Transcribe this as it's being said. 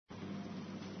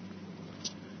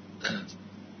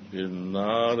پھر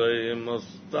نعرہ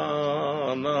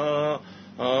مستانہ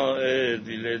ہاں اے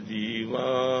دل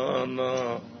دیوانہ،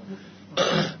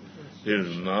 پھر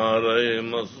نعرہ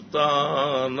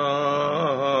مستانہ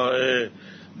ہاں اے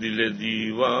دل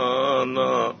دیوانہ،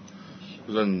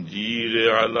 زنجیر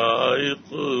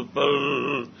علائق پر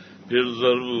پھر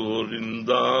ضرب و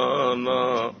رندانہ،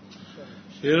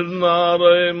 پھر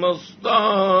نعرہ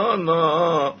مستانہ،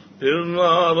 پھر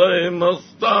نعرہ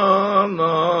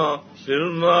مستانہ، پھر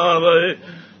نعرہ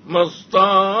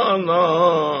مستانہ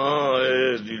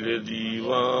اے دل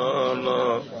دیوانہ،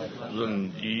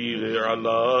 زنجیر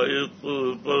علائق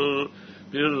پر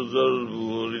پھر ضرب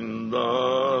و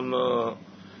رندانہ،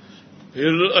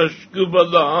 پھر اشک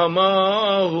بدامہ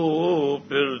ہو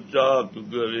پھر چاک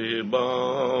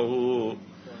گریباں ہو،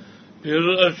 پھر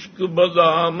اشک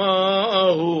بدامہ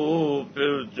ہو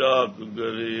پھر چاک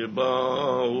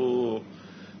گریباں ہو،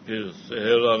 پھر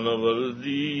صحرا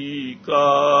نوردی کا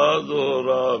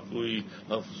دورہ کوئی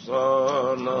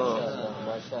افسانہ،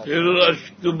 پھر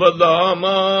اشک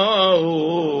بدامہ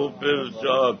ہو پھر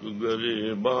چاک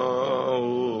گریباں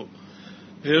ہو،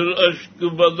 پھر اشک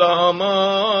بدامہ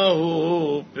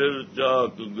ہو پھر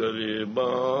چاک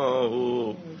گریباں ہو،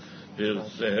 پھر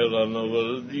صحرا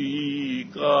نوردی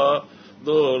کا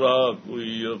دورہ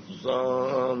کوئی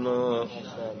افسانہ۔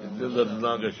 اتنے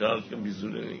دردناک اشعار کبھی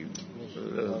سنے نہیں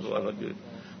کہ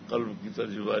قلب کی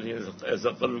ترجمانی، ایسا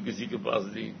قلب کسی کے پاس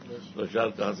نہیں تو اشعار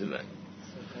کہاں سے لائیں؟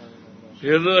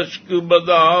 پھر اشک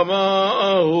بدامہ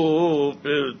ہو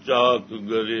پھر چاک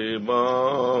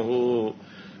گریباں ہو،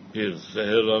 پھر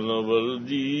صحرا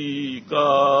نوردی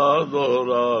کا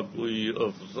دورہ کوئی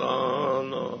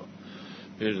افسانہ،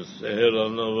 پھر صحرا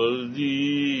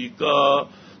نوردی کا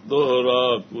دورہ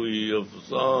کوئی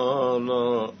افسانہ،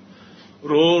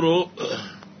 رو رو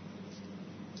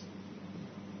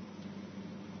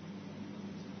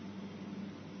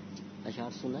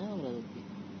اشعار سنا ہے اور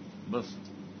بس،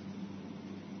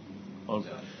 اور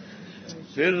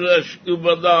پھر اشک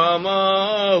بدامہ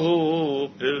ہو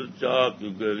پھر چاک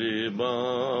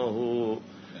گریباں ہو،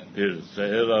 پھر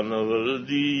صحرا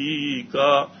نوردی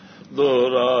کا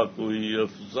دورہ کوئی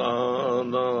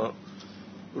افسانہ،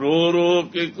 رو رو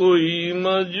کے کوئی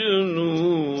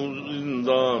مجنون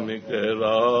زندہ میں کہہ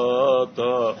رہا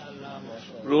تھا،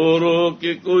 رو رو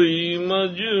کے کوئی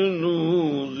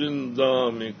مجنون زندہ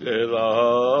میں کہہ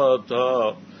رہا تھا،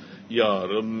 یا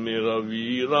رب میرا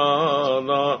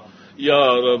ویرانہ، یا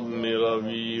رب میرا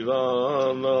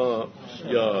ویرانہ،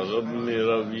 یا رب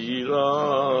میرا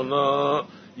ویرانہ،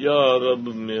 یا رب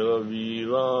میرا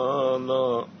ویرانہ،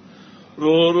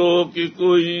 رو رو کے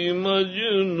کوئی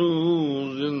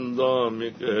مجنون زندہ میں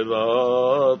کہہ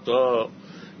رہا تھا،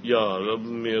 یا رب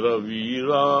میرا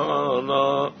ویرانہ،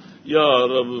 یا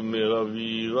رب میرا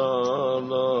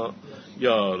ویرانہ،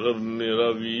 یا رب میرا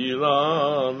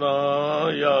ویرانہ،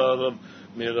 یا رب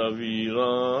میرا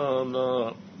ویرانہ،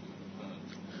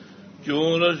 کیوں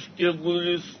رشک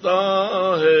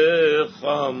گلستاں ہے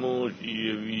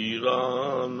خاموشی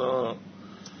ویرانہ،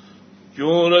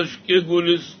 کیوں رشک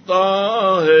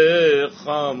گلستاں ہے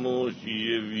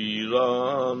خاموشی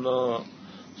ویرانہ،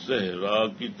 صحرا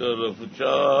کی طرف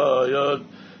شاید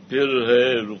پھر ہے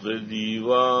رخ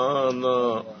دیوانہ،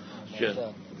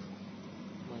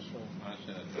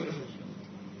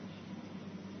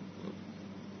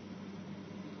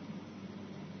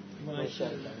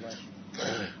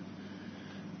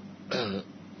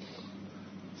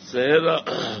 صحرا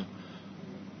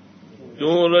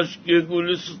کیوں رشک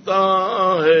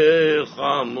گلستاں ہے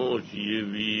خاموشی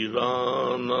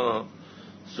ویرانہ،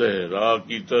 صحرا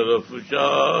کی طرف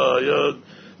شاید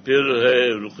پھر ہے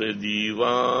رخ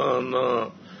دیوانہ،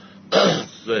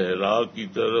 صحرا کی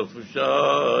طرف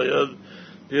شاید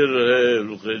پھر ہے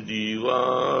رخ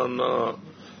دیوانہ،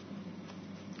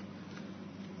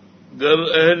 گر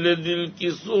اہل دل کی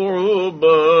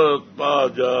صحبت پا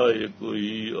جائے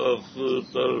کوئی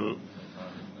اختر،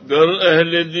 گر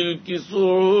اہل دل کی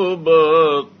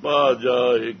صحبت پا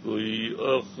جائے کوئی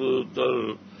اختر،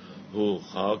 ہو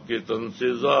خاک تن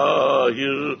سے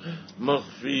ظاہر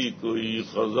مخفی کوئی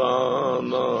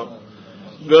خزانہ،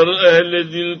 گر اہل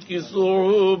دل کی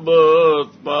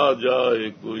صحبت پا جائے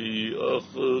کوئی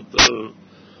اختر،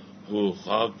 ہو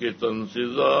خاک تن سے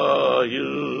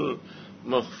ظاہر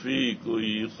مخفی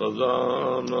کوئی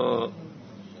خزانہ،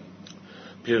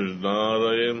 پھر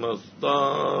نعرہ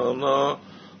مستانہ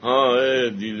ہاں اے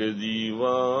دل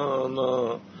دیوانہ،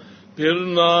 پھر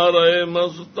نعرہ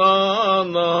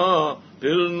مستانہ،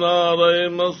 پھر نعرہ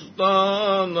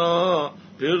مستانہ،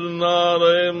 پھر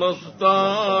نعرہ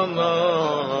مستانہ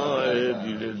ہاں اے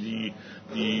دل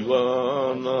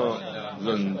دیوانہ،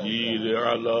 زنجیر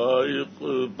علائق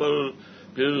پر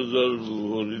پھر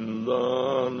ضرور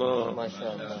رندانا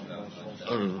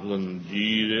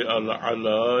زنجیر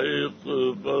العلائق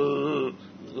پر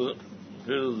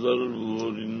پھر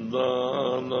ضرور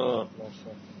رندانا